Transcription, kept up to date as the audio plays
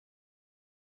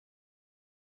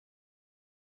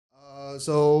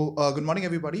Good morning,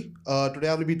 everybody. Today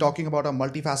I will be talking about our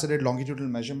multifaceted longitudinal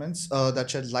measurements that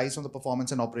shed light on the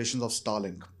performance and operations of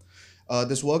Starlink.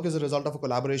 This work is a result of a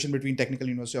collaboration between Technical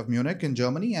University of Munich in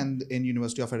Germany and in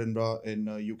University of Edinburgh in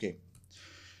UK.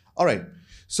 All right.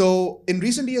 So in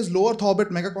recent years, low Earth orbit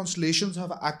mega constellations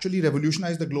have actually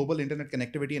revolutionized the global internet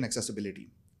connectivity and accessibility,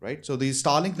 right? So the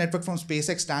Starlink network from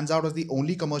SpaceX stands out as the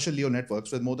only commercial LEO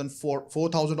networks with more than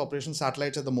 4,000 operational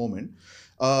satellites at the moment.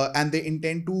 And they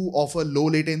intend to offer low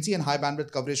latency and high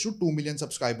bandwidth coverage to 2 million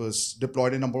subscribers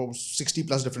deployed in about 60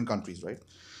 plus different countries, right?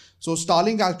 So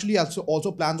Starlink actually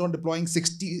also plans on deploying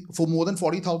more than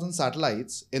 40,000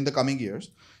 satellites in the coming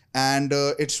years. And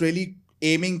it's really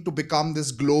aiming to become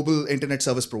this global internet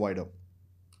service provider.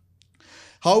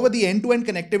 However, the end-to-end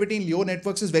connectivity in LEO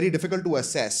networks is very difficult to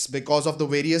assess because of the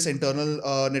various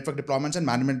internal network deployments and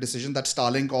management decisions that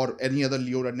Starlink or any other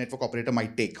LEO network operator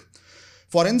might take.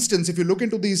 For instance, if you look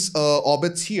into these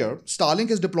orbits here,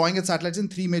 Starlink is deploying its satellites in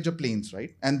 3 major planes,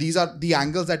 right? And these are the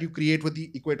angles that you create with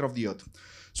the equator of the Earth.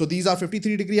 So these are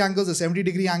 53-degree angles, the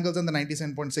 70-degree angles, and the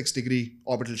 97.6-degree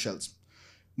orbital shells.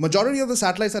 Majority of the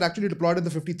satellites are actually deployed in the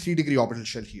 53-degree orbital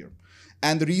shell here.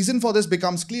 And the reason for this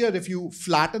becomes clear if you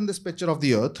flatten this picture of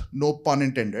the Earth, no pun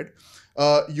intended.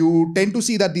 You tend to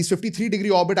see that these 53-degree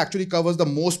orbit actually covers the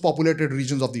most populated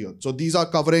regions of the Earth. So these are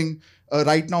covering,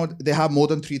 right now, they have more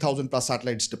than 3,000 plus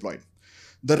satellites deployed.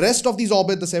 The rest of these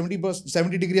orbits, the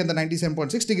 70-degree and the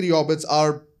 97.6-degree orbits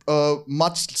are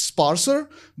much sparser,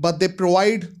 but they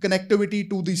provide connectivity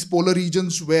to these polar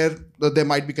regions where there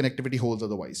might be connectivity holes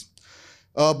otherwise.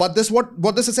 But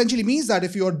what this essentially means that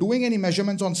if you are doing any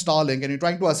measurements on Starlink and you're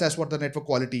trying to assess what the network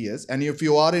quality is, and if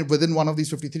you are within one of these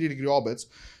 53-degree orbits,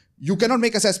 you cannot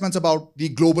make assessments about the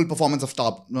global performance of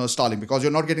Starlink because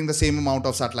you're not getting the same amount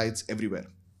of satellites everywhere.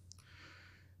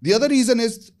 The other reason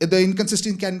is the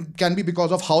inconsistency can be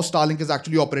because of how Starlink is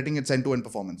actually operating its end-to-end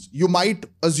performance. You might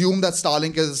assume that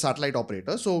Starlink is a satellite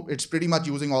operator, so it's pretty much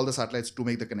using all the satellites to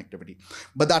make the connectivity.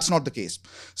 But that's not the case.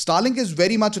 Starlink is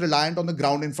very much reliant on the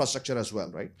ground infrastructure as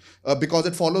well, right? Because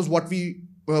it follows what we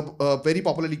very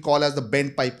popularly call as the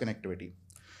bent pipe connectivity.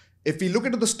 If we look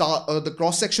into the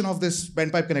cross-section of this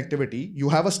bent pipe connectivity, you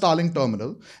have a Starlink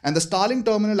terminal, and the Starlink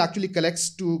terminal actually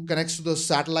connects to the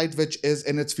satellite which is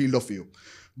in its field of view.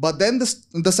 But then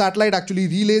the satellite actually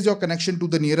relays your connection to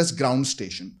the nearest ground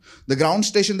station. The ground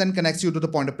station then connects you to the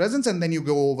point of presence, and then you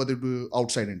go over the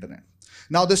outside internet.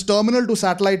 Now, this terminal to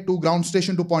satellite to ground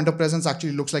station to point of presence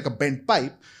actually looks like a bent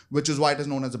pipe, which is why it is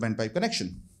known as a bent pipe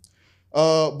connection.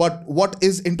 But what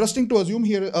is interesting to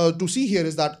see here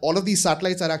is that all of these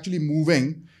satellites are actually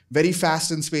moving very fast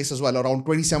in space as well, around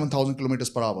 27,000 kilometers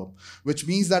per hour, which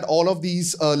means that all of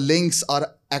these links are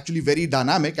actually very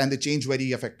dynamic and they change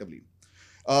very effectively.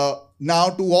 Now,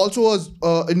 to also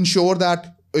ensure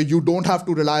that you don't have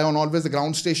to rely on always the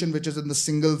ground station, which is in the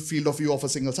single field of view of a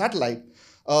single satellite,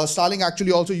 Starlink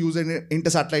actually also uses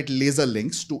inter-satellite laser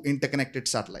links to interconnect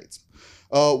its satellites.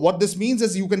 What this means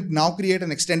is you can now create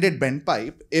an extended bent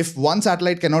pipe. If one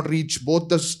satellite cannot reach both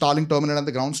the Starlink terminal and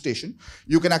the ground station,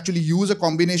 you can actually use a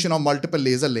combination of multiple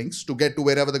laser links to get to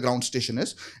wherever the ground station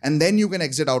is, and then you can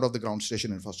exit out of the ground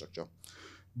station infrastructure.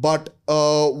 But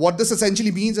what this essentially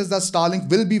means is that Starlink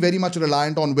will be very much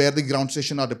reliant on where the ground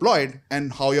stations are deployed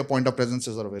and how your point of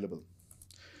presences are available.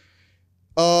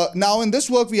 Now, in this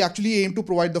work, we actually aim to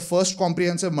provide the first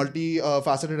comprehensive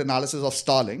multifaceted analysis of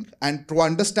Starlink and to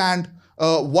understand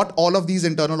what all of these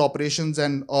internal operations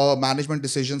and management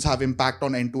decisions have impact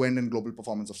on end-to-end and global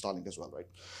performance of Starlink as well, right?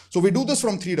 So we do this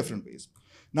from 3 different ways.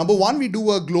 Number one, we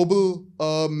do a global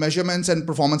measurements and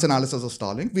performance analysis of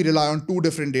Starlink. We rely on 2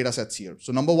 different data sets here.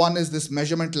 So number one is this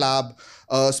measurement lab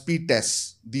speed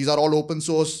tests. These are all open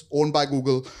source, owned by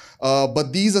Google.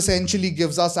 But these essentially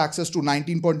gives us access to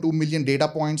 19.2 million data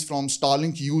points from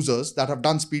Starlink users that have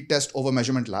done speed tests over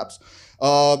measurement labs.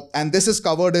 And this is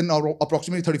covered in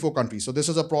approximately 34 countries. So this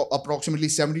is approximately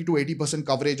 70 to 80%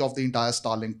 coverage of the entire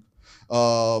Starlink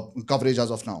coverage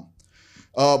as of now.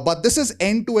 But this is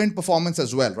end-to-end performance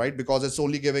as well, right? Because it's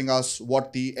only giving us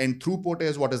what the end throughput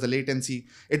is, what is the latency.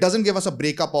 It doesn't give us a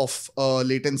breakup of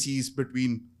latencies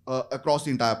between across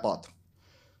the entire path.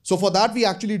 So for that, we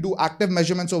actually do active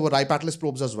measurements over RIPE Atlas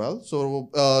probes as well. So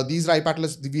these RIPE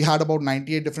Atlas, we had about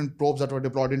 98 different probes that were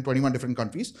deployed in 21 different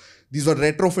countries. These were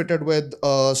retrofitted with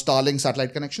Starlink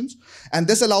satellite connections. And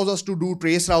this allows us to do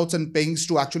trace routes and pings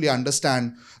to actually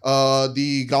understand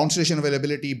the ground station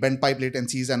availability, bent pipe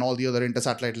latencies, and all the other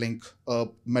inter-satellite link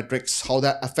metrics, how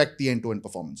that affect the end-to-end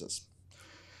performances.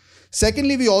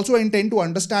 Secondly, we also intend to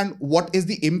understand what is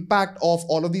the impact of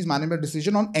all of these management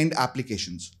decisions on end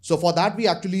applications. So for that, we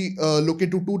actually look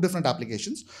into two different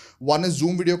applications. One is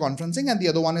Zoom video conferencing and the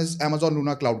other one is Amazon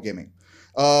Luna Cloud Gaming.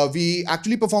 We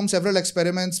actually perform several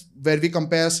experiments where we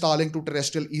compare Starlink to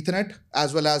terrestrial Ethernet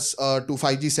as well as to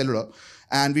 5G cellular.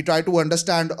 And we try to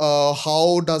understand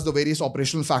how does the various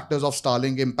operational factors of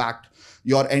Starlink impact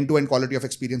your end-to-end quality of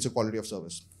experience or quality of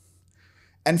service.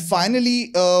 And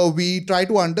finally, we try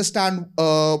to understand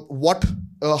how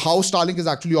Starlink is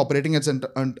actually operating its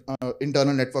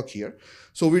internal network here.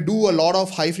 So we do a lot of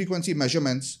high-frequency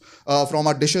measurements from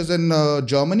our dishes in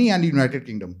Germany and the United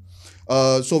Kingdom.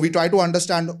 So we try to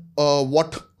understand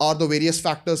what are the various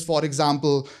factors, for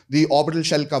example, the orbital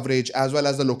shell coverage as well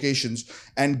as the locations,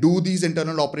 and do these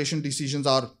internal operation decisions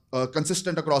are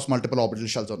consistent across multiple orbital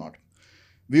shells or not.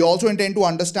 We also intend to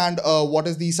understand what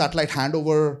is the satellite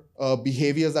handover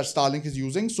behaviors that Starlink is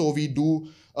using. So we do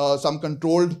some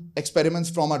controlled experiments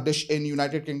from our dish in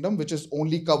United Kingdom, which is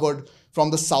only covered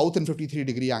from the south in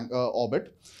 53-degree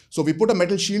orbit. So we put a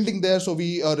metal shielding there. So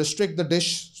we restrict the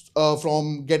dish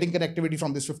from getting connectivity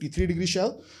from this 53-degree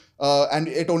shell. And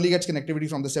it only gets connectivity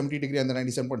from the 70-degree and the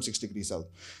 97.6-degree cell.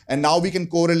 And now we can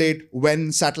correlate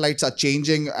when satellites are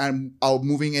changing and are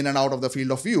moving in and out of the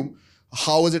field of view.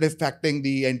 How is it affecting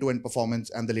the end-to-end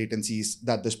performance and the latencies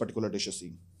that this particular dish is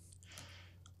seeing?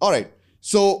 All right.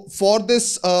 So for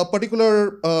this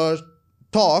particular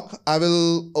talk, I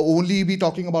will only be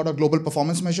talking about our global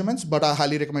performance measurements, but I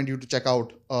highly recommend you to check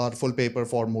out our full paper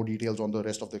for more details on the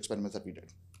rest of the experiments that we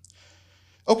did.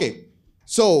 Okay.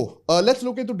 So let's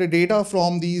look into the data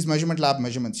from these measurement lab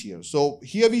measurements here. So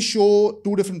here we show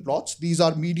two different plots. These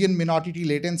are median min-RTT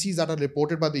latencies that are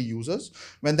reported by the users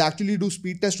when they actually do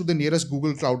speed test to the nearest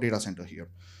Google Cloud data center here.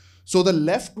 So the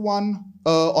left one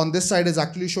on this side is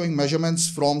actually showing measurements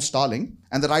from Starlink,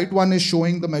 and the right one is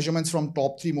showing the measurements from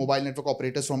top 3 mobile network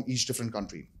operators from each different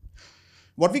country.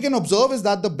 What we can observe is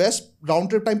that the best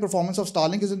round-trip time performance of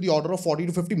Starlink is in the order of 40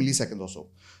 to 50 milliseconds or so.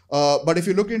 But if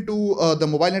you look into the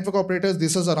mobile network operators,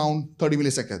 this is around 30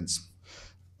 milliseconds.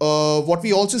 What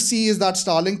we also see is that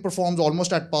Starlink performs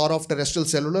almost at par of terrestrial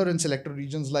cellular in selected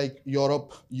regions like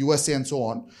Europe, USA, and so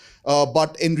on.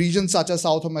 But in regions such as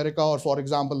South America or, for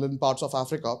example, in parts of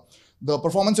Africa, the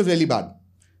performance is really bad.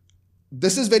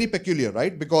 This is very peculiar,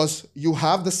 right? Because you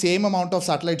have the same amount of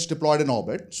satellites deployed in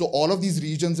orbit. So all of these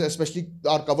regions especially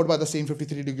are covered by the same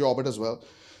 53-degree orbit as well.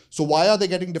 So why are they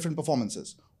getting different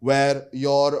performances? Where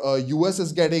your US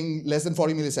is getting less than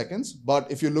 40 milliseconds, but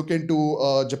if you look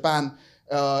into Japan,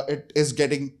 it is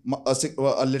getting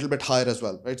a little bit higher as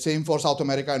well, right? Same for South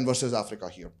America and versus Africa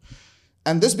here.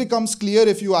 And this becomes clear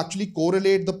if you actually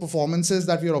correlate the performances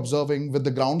that we are observing with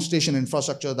the ground station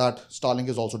infrastructure that Starlink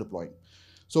is also deploying.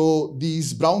 So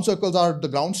these brown circles are the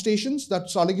ground stations that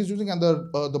Starlink is using, and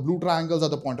the blue triangles are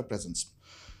the point of presence.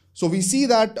 So we see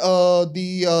that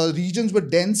the regions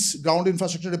with dense ground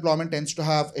infrastructure deployment tends to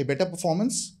have a better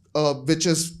performance, which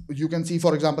is, you can see,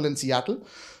 for example, in Seattle.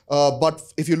 But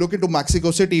if you look into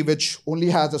Mexico City, which only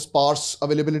has a sparse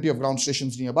availability of ground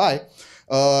stations nearby,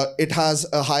 it has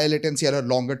a higher latency and a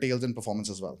longer tails in performance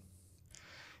as well.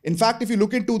 In fact, if you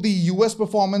look into the US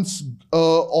performance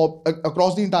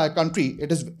across the entire country,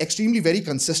 it is extremely very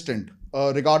consistent,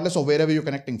 regardless of wherever you're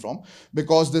connecting from,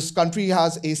 because this country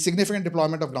has a significant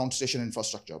deployment of ground station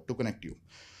infrastructure to connect you.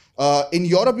 In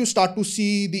Europe, you start to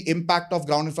see the impact of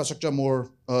ground infrastructure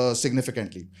more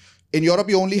significantly. In Europe,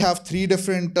 you only have 3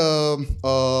 different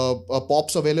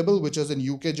POPs available, which is in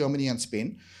UK, Germany, and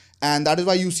Spain. And that is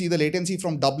why you see the latency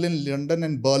from Dublin, London,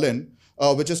 and Berlin,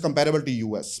 which is comparable to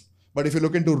US. But if you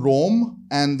look into Rome,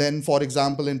 and then, for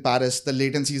example, in Paris, the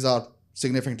latencies are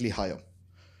significantly higher.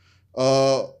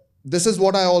 This is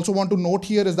what I also want to note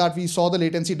here, is that we saw the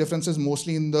latency differences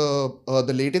mostly in the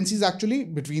latencies actually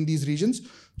between these regions.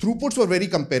 Throughputs were very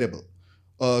comparable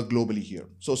globally here.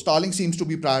 So Starlink seems to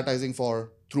be prioritizing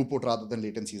for throughput rather than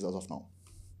latencies as of now.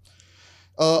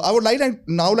 I would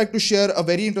now like to share a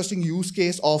very interesting use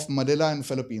case of Manila and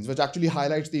Philippines, which actually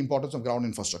highlights the importance of ground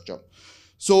infrastructure.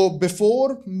 So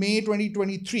before May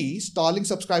 2023, Starlink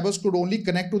subscribers could only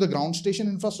connect to the ground station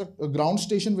infrastructure,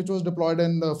 which was deployed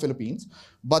in the Philippines,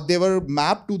 but they were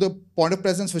mapped to the point of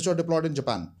presence which were deployed in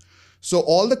Japan. So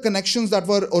all the connections that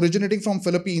were originating from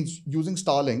Philippines using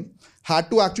Starlink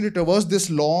had to actually traverse this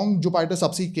long Jupiter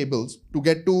subsea cables to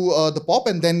get to the POP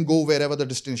and then go wherever the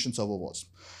destination server was.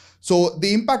 So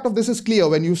the impact of this is clear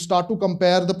when you start to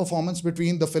compare the performance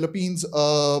between the Philippines,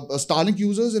 Starlink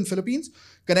users in Philippines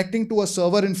connecting to a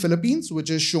server in Philippines, which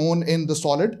is shown in the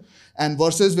solid, and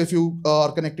versus if you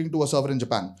are connecting to a server in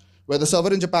Japan. where the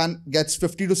server in Japan gets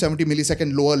 50 to 70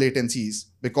 millisecond lower latencies,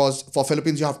 because for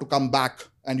Philippines, you have to come back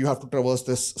and you have to traverse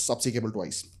this subsea cable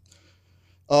twice.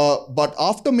 But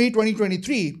after May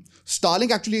 2023,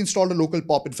 Starlink actually installed a local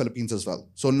POP in Philippines as well.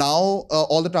 So now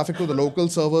all the traffic to the local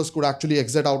servers could actually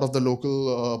exit out of the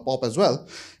local POP as well.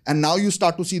 And now you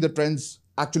start to see the trends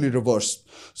actually reverse.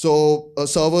 So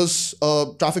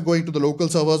traffic going to the local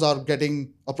servers are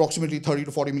getting approximately 30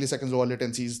 to 40 milliseconds lower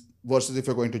latencies versus if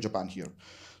you're going to Japan here.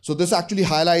 So this actually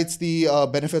highlights the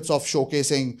benefits of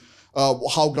showcasing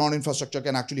how ground infrastructure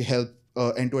can actually help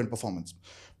end-to-end performance.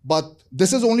 But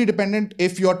this is only dependent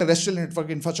if your terrestrial network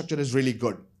infrastructure is really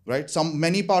good, right?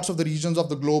 Many parts of the regions of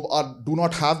the globe do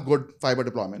not have good fiber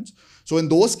deployments. So in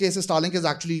those cases, Starlink is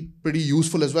actually pretty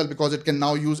useful as well, because it can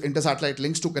now use inter-satellite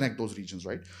links to connect those regions,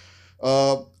 right?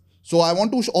 So I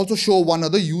want to also show one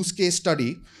other use case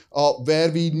study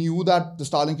where we knew that the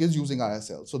Starlink is using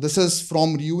ISL. So this is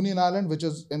from Reunion Island, which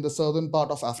is in the southern part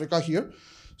of Africa here.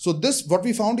 So what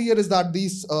we found here is that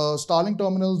these Starlink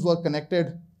terminals were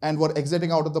connected and were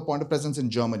exiting out of the point of presence in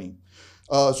Germany.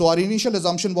 So our initial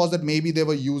assumption was that maybe they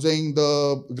were using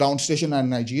the ground station in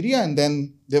Nigeria, and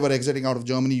then they were exiting out of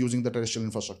Germany using the terrestrial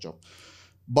infrastructure.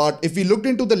 But if we looked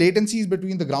into the latencies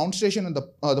between the ground station and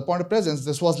the point of presence,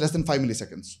 this was less than 5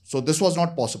 milliseconds. So this was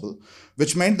not possible,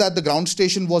 which meant that the ground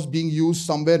station was being used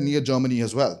somewhere near Germany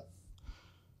as well.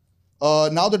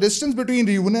 Now the distance between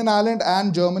Reunion Island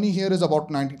and Germany here is about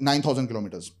 9,000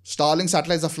 kilometers. Starlink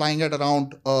satellites are flying at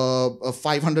around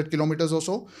 500 kilometers or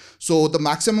so. So the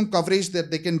maximum coverage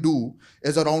that they can do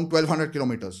is around 1,200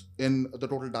 kilometers in the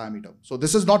total diameter. So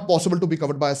this is not possible to be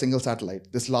covered by a single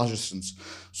satellite, this large distance.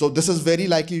 So this is very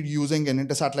likely using an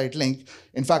inter-satellite link,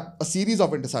 in fact, a series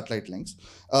of inter-satellite links.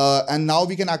 And now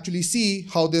we can actually see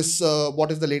how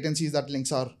what is the latencies that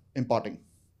links are imparting.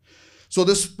 So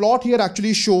this plot here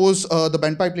actually shows the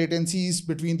bent pipe latencies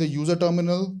between the user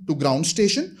terminal to ground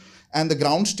station and the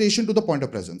ground station to the point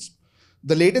of presence.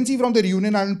 The latency from the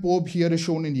Reunion Island probe here is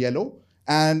shown in yellow.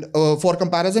 And for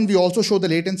comparison, we also show the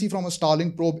latency from a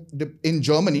Starlink probe in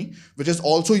Germany, which is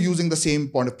also using the same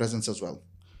point of presence as well.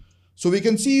 So we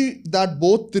can see that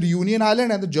both the Reunion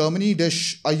Island and the Germany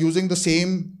dish are using the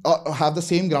same, have the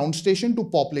same ground station to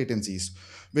POP latencies,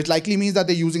 which likely means that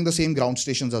they're using the same ground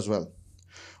stations as well.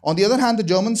 On the other hand, the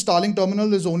German Starlink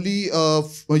terminal is only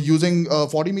using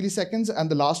 40 milliseconds and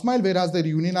the last mile, whereas the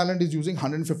Reunion Island is using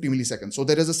 150 milliseconds. So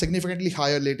there is a significantly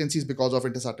higher latencies because of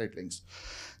inter-satellite links.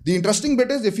 The interesting bit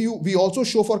is we also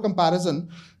show for comparison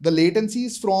the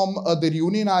latencies from the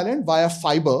Reunion Island via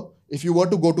fiber if you were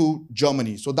to go to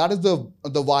Germany. So that is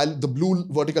the blue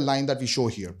vertical line that we show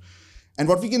here. And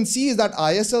what we can see is that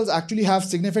ISLs actually have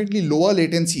significantly lower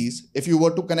latencies if you were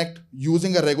to connect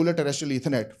using a regular terrestrial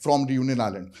Ethernet from Reunion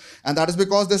Island. And that is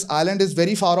because this island is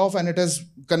very far off and it is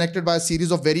connected by a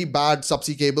series of very bad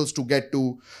subsea cables to get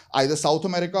to either South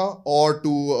America or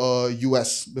to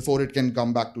US before it can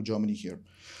come back to Germany here.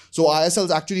 So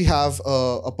ISLs actually have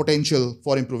a potential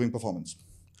for improving performance.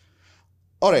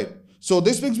 All right. So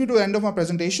this brings me to the end of my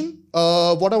presentation.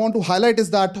 What I want to highlight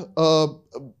is that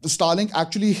Starlink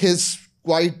actually is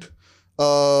quite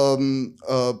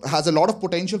has a lot of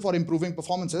potential for improving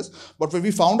performances. But what we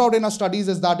found out in our studies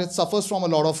is that it suffers from a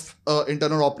lot of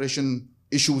internal operation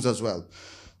issues as well.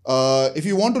 If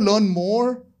you want to learn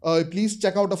more, please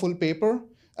check out a full paper.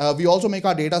 We also make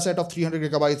our data set of 300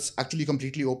 gigabytes actually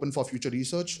completely open for future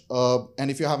research. And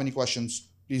if you have any questions,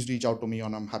 please reach out to me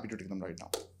and I'm happy to take them right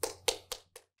now.